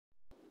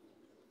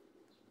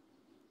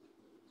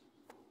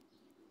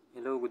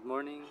Hello, good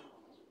morning.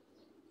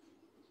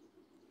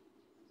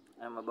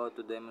 I'm about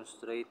to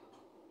demonstrate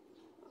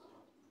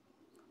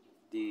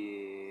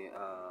the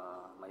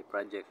my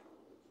project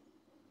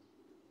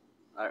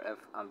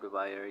RF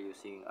amplifier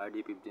using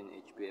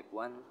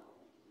RD15HVF1.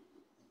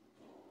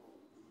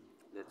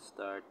 Let's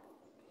start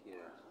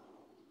here.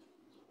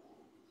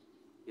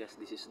 Yes,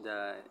 this is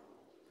the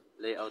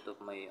layout of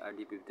my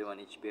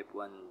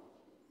RD51HVF1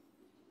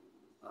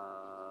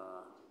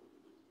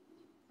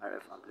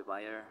 RF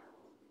amplifier.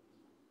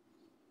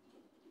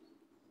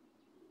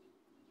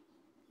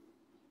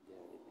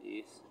 There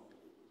it is.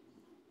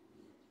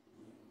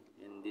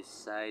 In this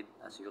side,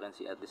 as you can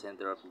see at the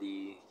center of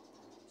the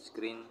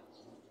screen,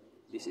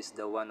 this is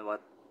the 1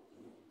 watt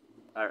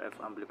RF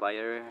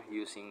amplifier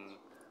using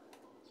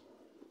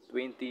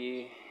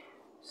 20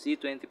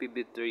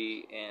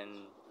 C2053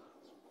 and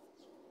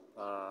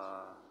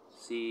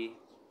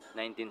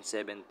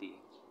C1970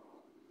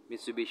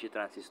 Mitsubishi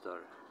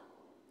transistor.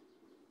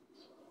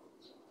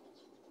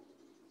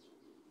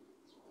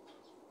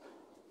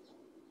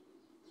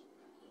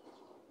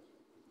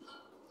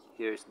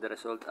 Here's the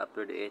result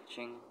after the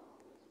etching.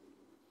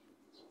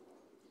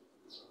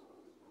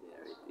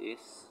 There it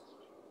is.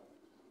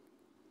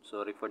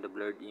 Sorry for the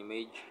blurred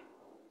image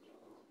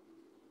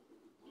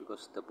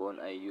because the phone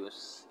I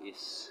use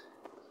is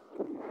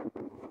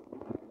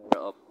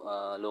of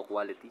low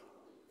quality.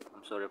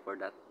 I'm sorry for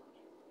that.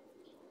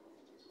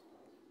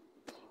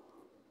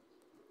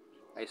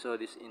 I saw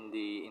this in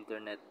the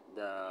internet,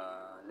 the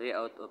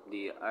layout of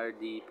the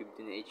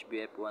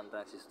RD15HVF1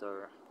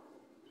 transistor.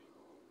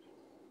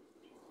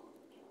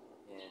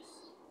 Yes,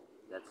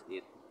 that's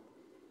it.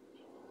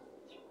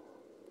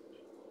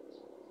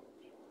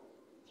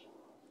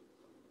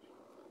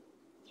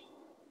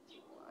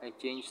 I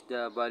changed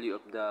the value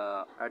of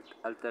the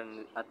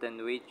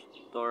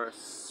attenuator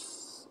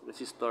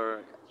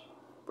resistor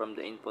from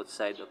the input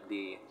side of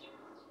the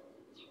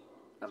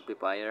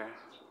amplifier.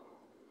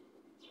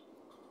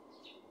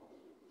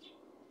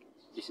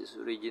 This is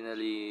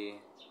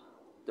originally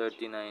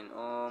 39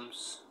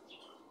 ohms,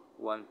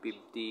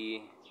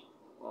 150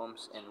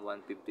 ohms and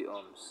 150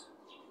 ohms.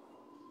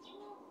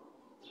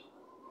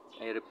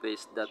 I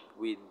replaced that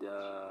with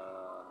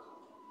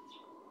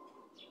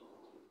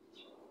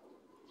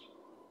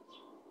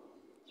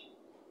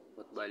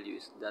what value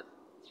is that?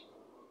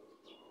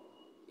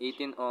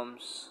 18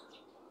 ohms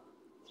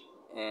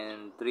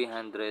and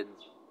 300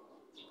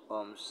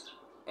 ohms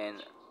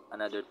and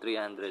another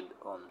 300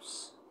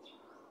 ohms,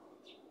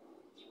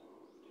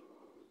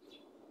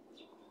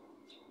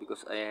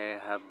 because I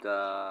have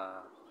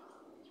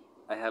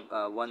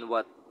 1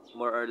 watt,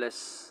 more or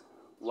less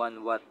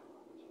 1 watt.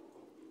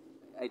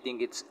 I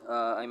think it's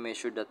I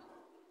measured that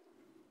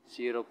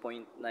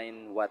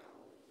 0.9 watt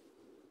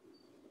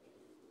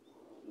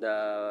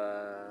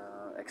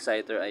the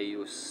exciter I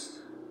use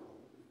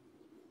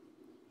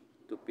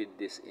to feed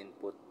this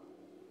input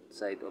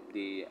side of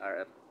the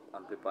RF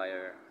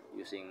amplifier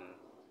using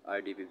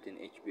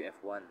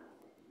RD15HVF1.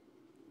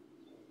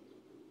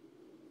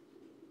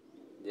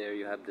 There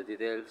you have the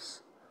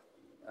details.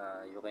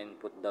 You can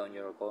put down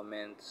your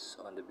comments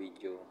on the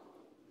video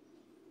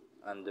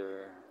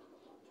under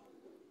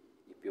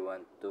if you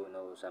want to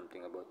know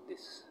something about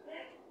this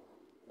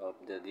of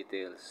the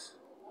details.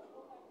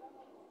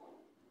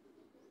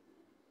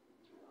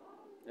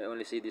 I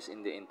only see this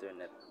in the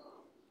internet.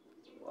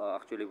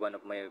 Actually, one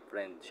of my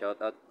friends,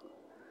 shout out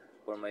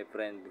for my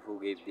friend who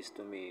gave this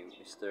to me,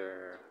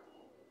 Mr.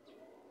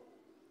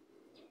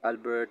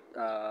 Albert.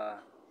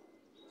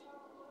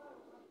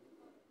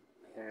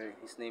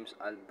 His name's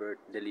Albert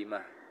De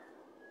Lima.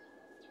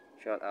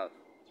 Shout out.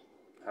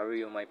 How are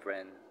you, my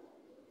friend?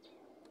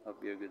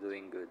 Hope you're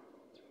doing good.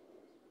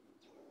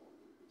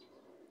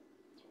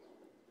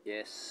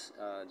 Yes,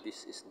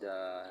 this is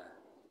the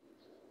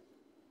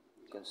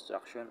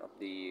construction of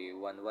the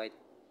 1 watt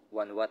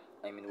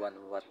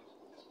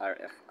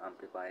RF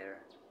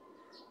amplifier.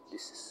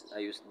 I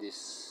use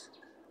this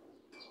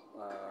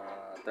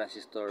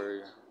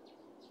transistor,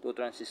 2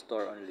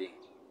 transistor only.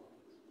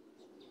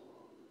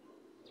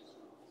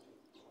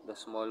 The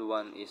small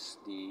one is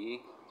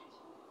the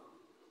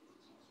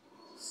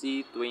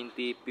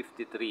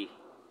C2053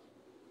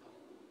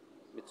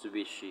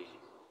 Mitsubishi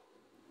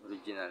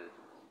original,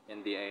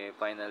 and the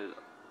final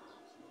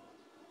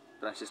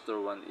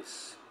transistor one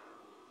is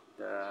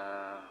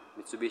the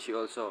Mitsubishi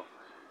also,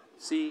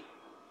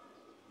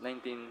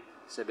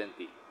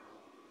 C1970.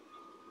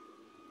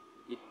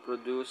 It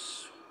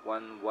produces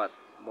 1 watt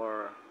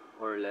more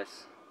or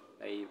less.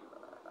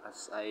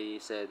 As I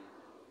said,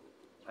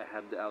 I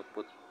have the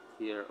output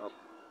here of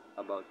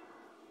about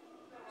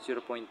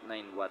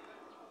 0.9 watt,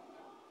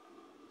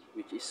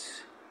 which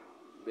is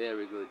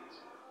very good.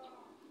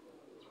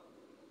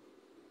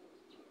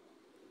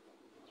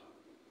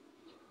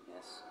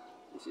 Yes,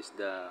 this is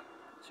the,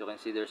 as you can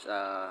see, there's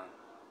a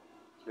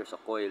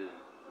coil,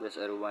 there's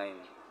a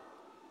rewind.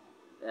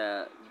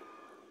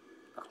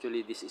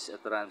 Actually, this is a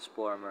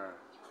transformer.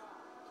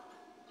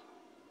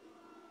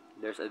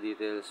 There's a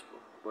details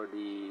for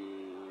the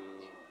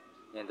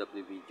end of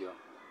the video.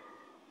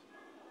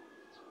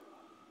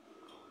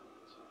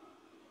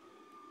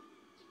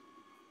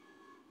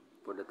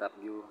 top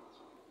view.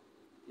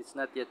 It's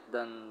not yet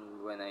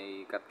done when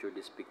I capture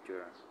this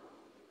picture.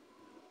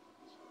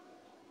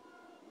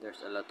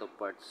 There's a lot of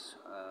parts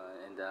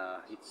and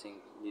the heatsink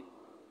with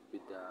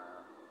the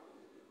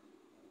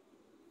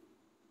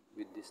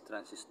with this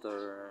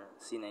transistor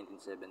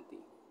C1970.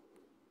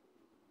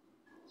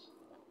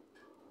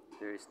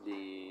 There's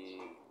the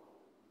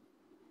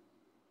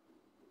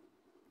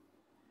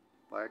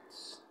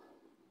parts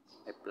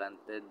I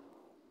planted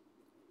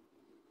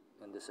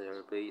on the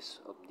surface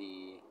of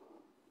the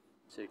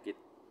circuit.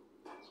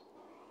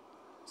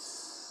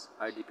 It's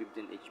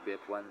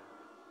RD15HVF1.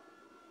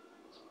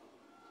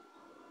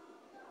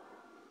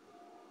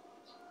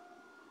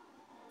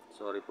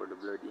 Sorry for the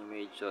blurred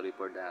image, sorry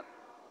for that.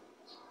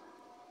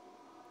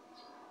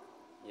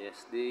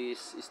 Yes,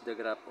 this is the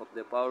graph of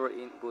the power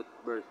input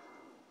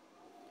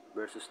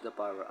versus the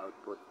power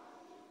output.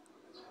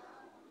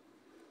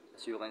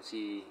 As you can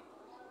see,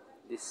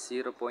 this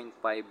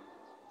 0.5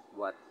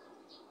 watt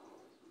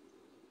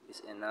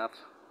is enough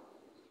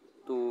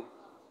to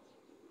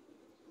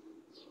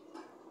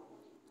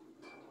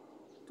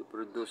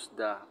produce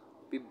the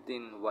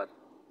 15 watt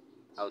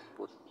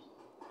output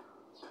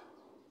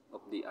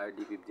of the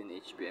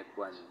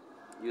RD15HVF1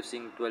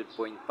 using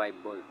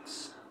 12.5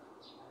 volts.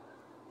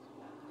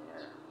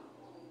 Yeah.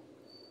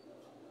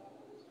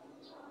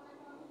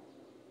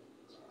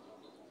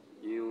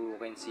 You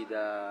can see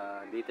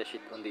the data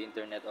sheet on the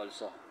internet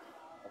also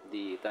of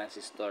the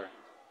transistor.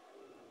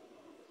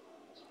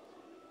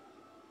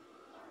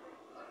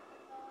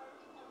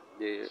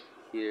 Here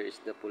is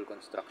the full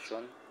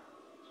construction.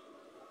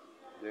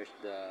 There's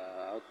the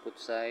output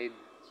side.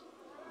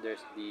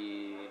 There's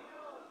the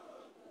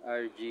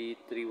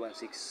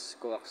RG316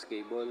 coax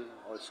cable,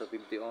 also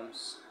 50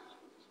 ohms.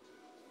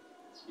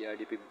 The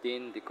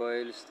RD15, the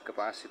coils, the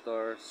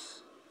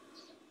capacitors.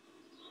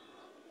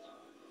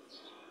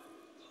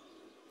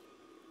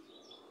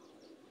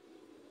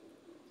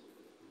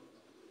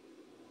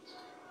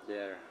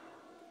 There.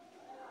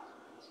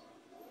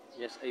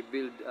 Yes, I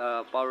build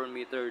a power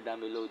meter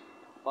dummy load.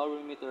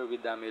 Power meter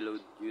with dummy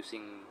load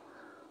using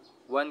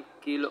 1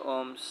 kilo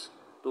ohms,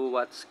 2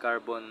 watts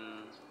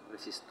carbon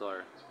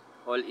resistor,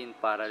 all in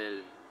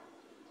parallel.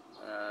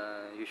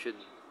 You should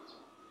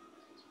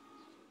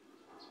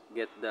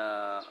get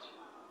the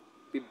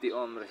 50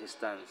 ohm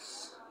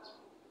resistance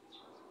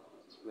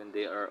when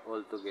they are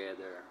all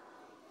together.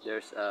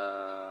 There's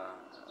a,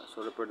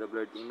 sorry for the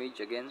blurred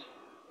image again,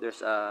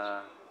 there's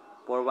a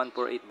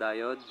 4148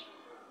 diode,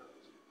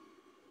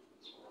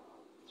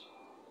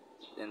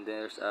 and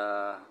there's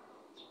a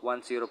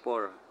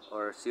 104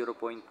 or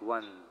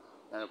 0.1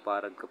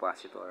 nanofarad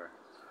capacitor,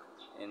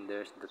 and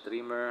there's the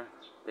trimmer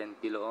 10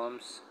 kilo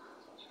ohms,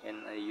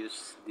 and I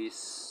use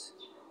this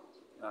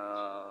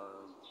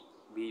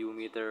BU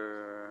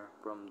meter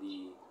from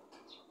the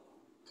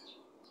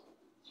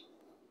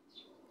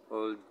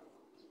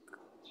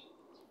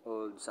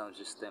old sound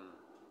system.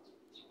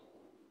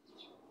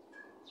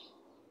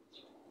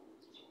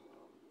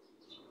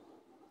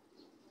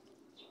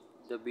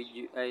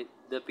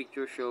 The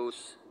picture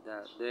shows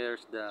that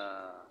there's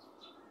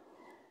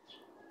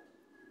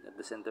at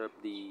the center of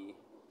the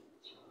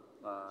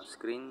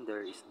screen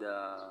there is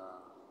the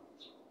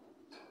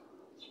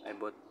I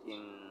bought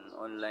in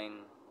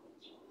online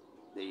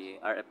the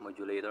RF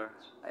modulator.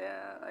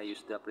 I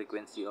use the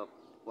frequency of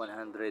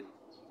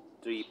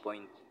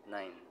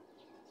 103.9,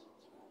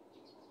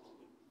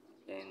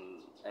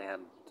 and I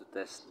have to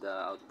test the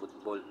output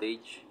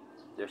voltage.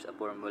 There's a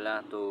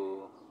formula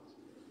to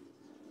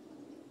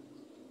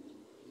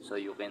so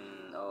you can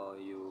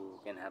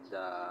have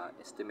the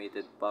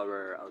estimated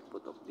power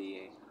output of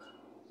the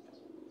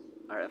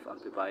RF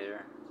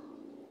amplifier.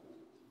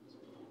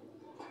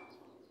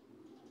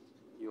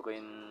 You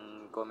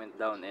can comment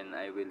down and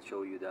I will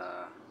show you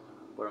the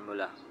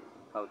formula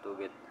how to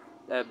get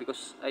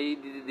because I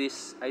did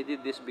this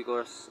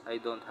because I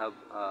don't have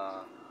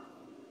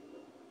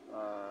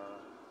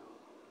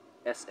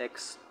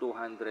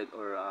SX200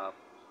 or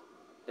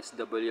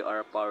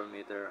SWR power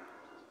meter.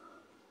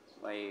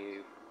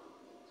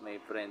 My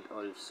friend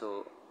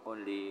also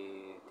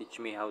only teach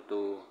me how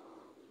to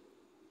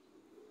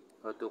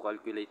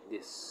calculate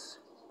this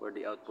for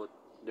the output.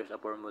 There's a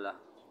formula.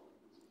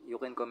 You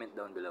can comment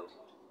down below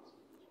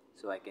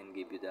so I can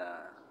give you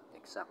the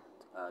exact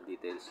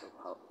details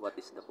of what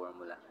is the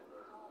formula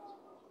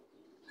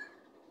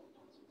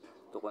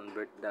to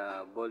convert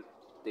the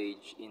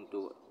voltage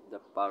into the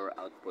power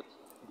output.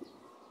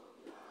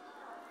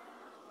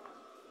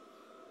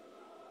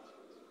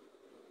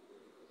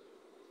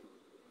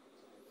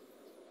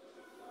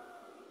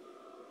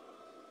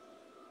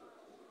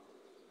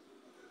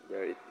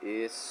 There it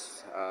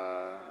is.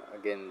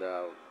 Again,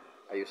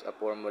 I use a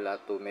formula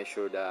to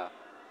measure the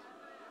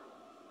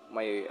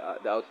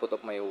output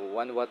of my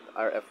 1 watt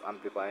RF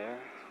amplifier.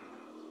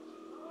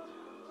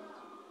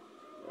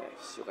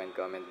 Yes, you can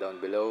comment down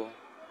below.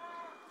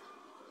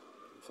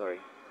 Sorry.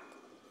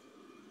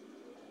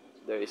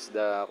 There is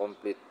the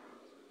complete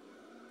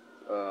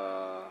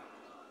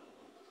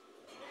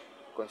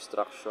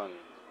construction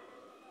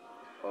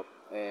of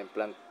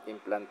implant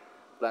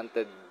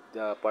planted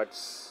the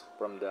parts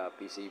from the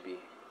PCB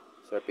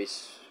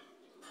surface.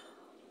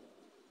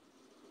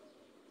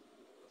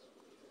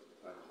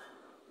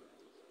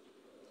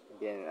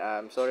 Again,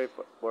 I'm sorry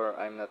for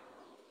I'm not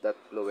that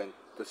fluent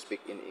to speak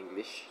in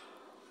English.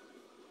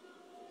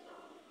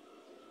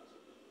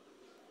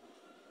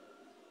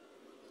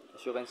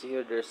 As you can see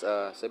here, there's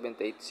a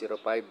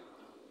 7805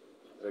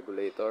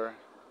 regulator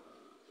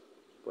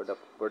for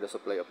the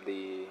supply of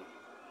the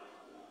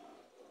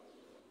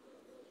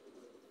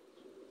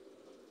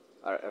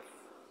RF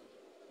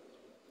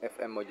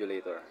FM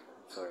modulator.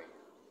 Sorry.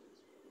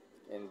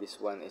 And this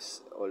one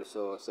is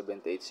also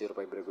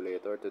 7805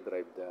 regulator to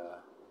drive the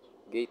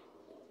gate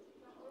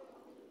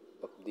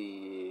of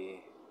the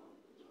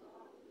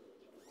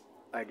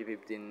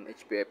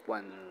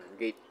RD15HVF1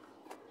 gate.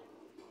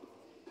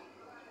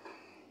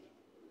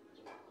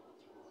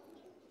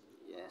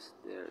 Yes,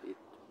 there it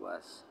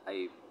was.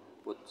 I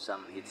put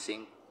some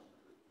heatsink.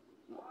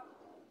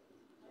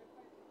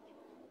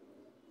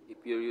 If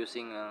you're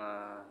using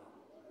a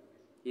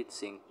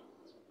heatsink,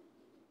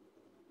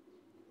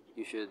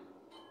 you should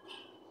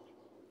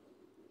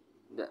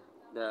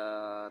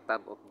the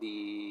tab of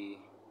the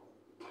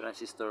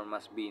transistor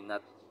must be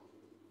not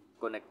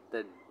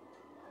connected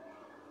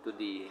to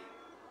the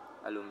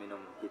aluminum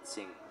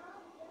heatsink.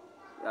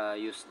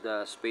 Use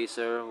the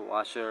spacer,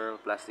 washer,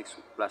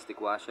 plastic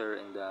washer,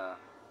 and the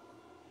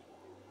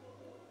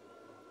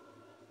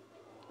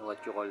what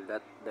you call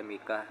that, the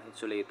mica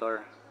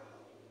insulator.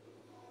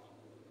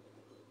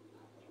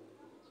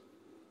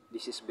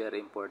 This is very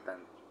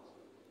important.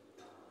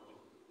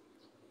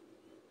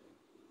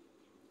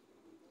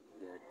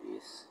 There it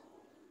is.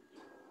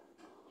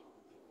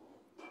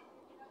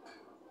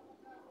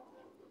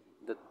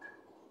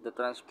 The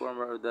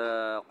transformer or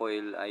the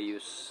coil I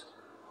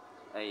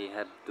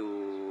have to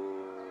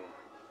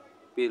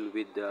fill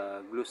with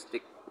the glue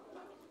stick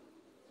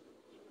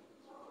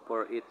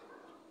for it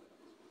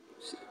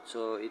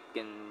so it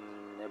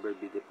can never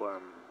be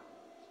deformed.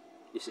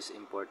 This is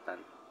important.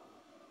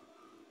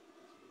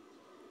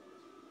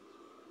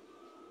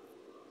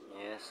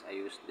 Yes, I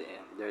used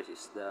there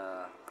is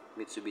the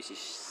Mitsubishi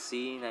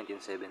C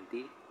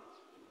 1970.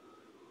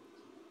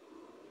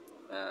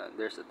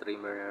 There's a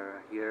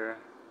trimmer here,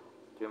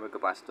 trimmer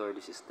capacitor.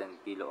 This is 10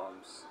 kilo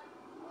ohms.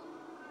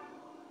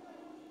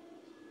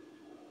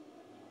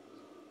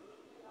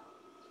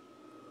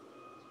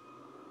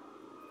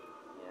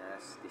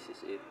 Yes, this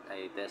is it.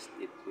 I test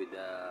it with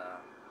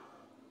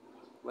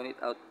when it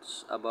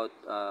outs about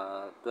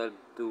 12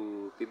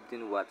 to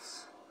 15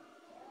 watts.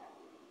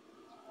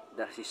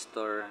 The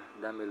resistor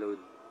dummy load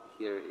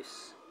here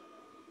is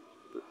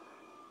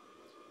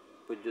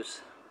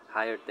produce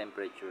higher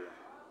temperature.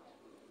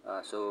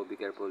 So be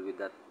careful with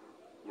that.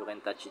 You can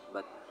touch it,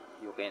 but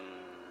you can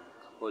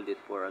hold it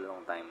for a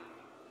long time.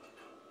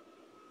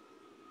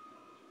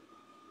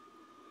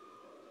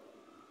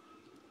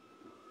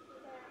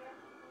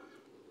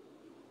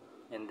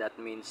 And that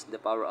means the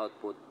power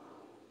output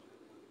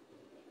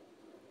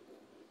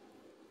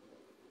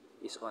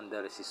is on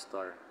the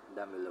resistor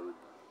dummy load.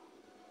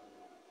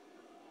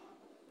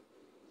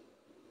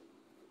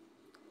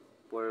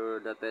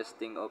 For the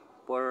testing of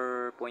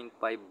 4.5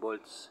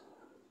 volts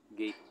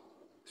gate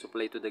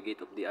supply to the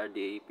gate of the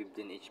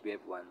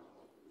RDA15HVF1,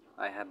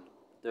 I have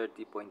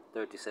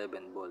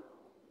 30.37 volt.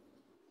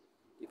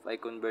 If I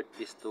convert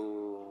this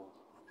to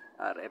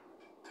RF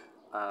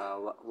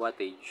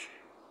wattage,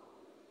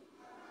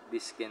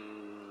 this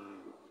can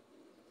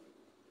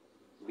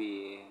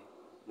be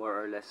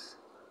more or less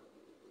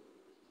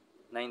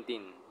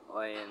 19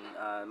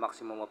 and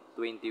maximum of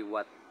 20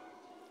 watt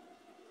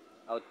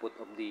output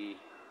of the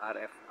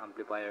RF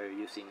amplifier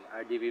using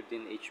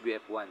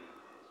RD15HVF1.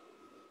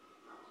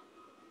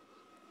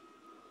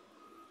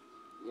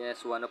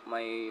 Yes, one of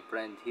my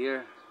friend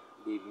here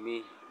gave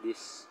me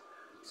this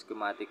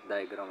schematic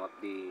diagram of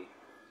the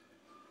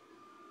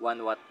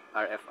 1 watt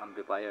RF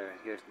amplifier.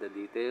 Here's the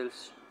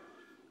details.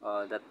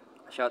 That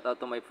shout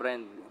out to my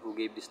friend who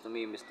gave this to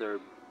me,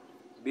 Mr.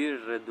 Bir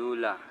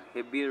Redula.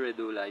 Bir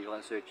Redula, you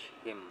can search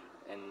him,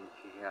 and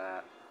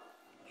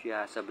she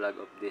has a blog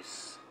of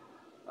this,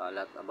 a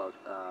lot about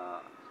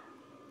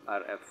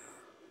RF,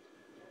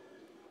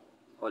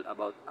 all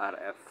about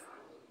RF.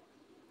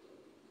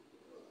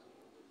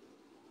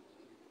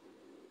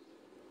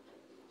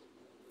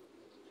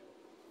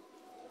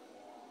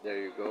 There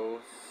you go.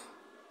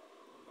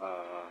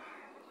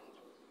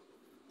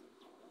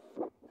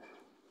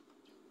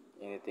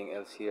 Anything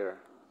else here?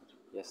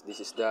 Yes, this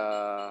is the,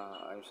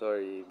 I'm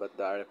sorry, but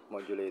the RF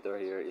modulator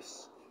here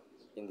is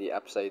in the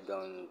upside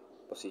down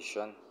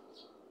position.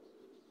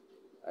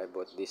 I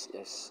bought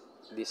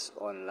this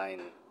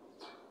online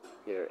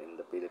here in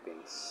the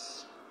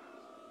Philippines.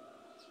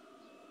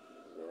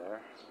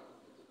 There.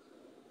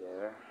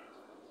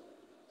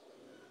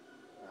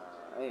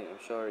 I'm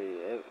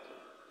sorry.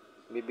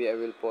 Maybe I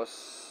will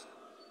post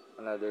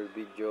another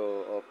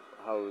video of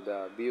how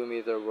the BU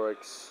meter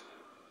works,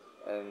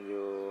 and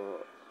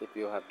if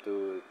you have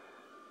to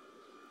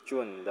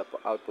tune the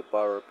output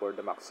power for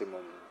the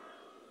maximum.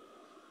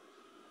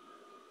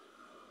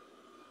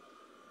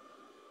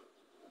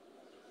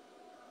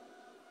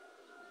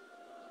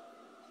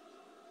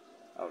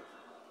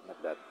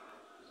 not that.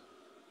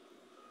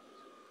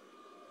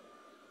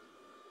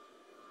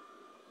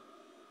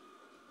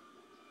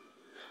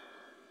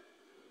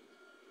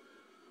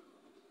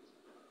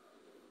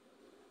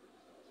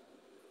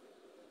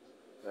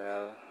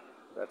 Well,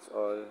 that's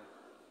all.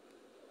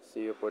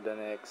 See you for the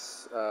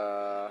next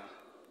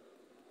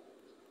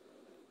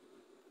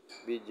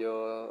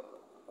video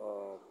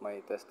of my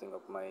testing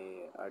of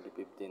my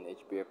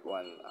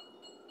RD15HVF1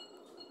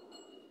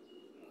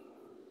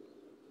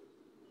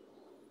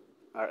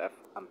 RF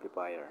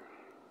amplifier.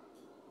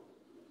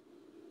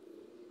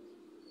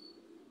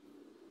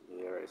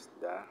 Here is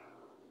the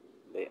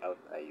layout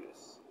I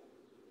use.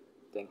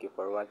 Thank you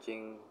for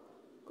watching.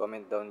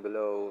 Comment down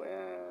below,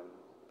 and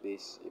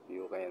please, if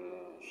you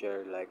can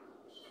share, like,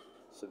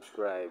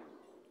 subscribe,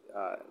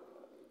 uh,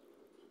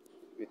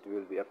 it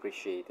will be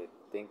appreciated.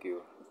 Thank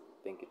you.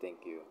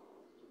 Thank you.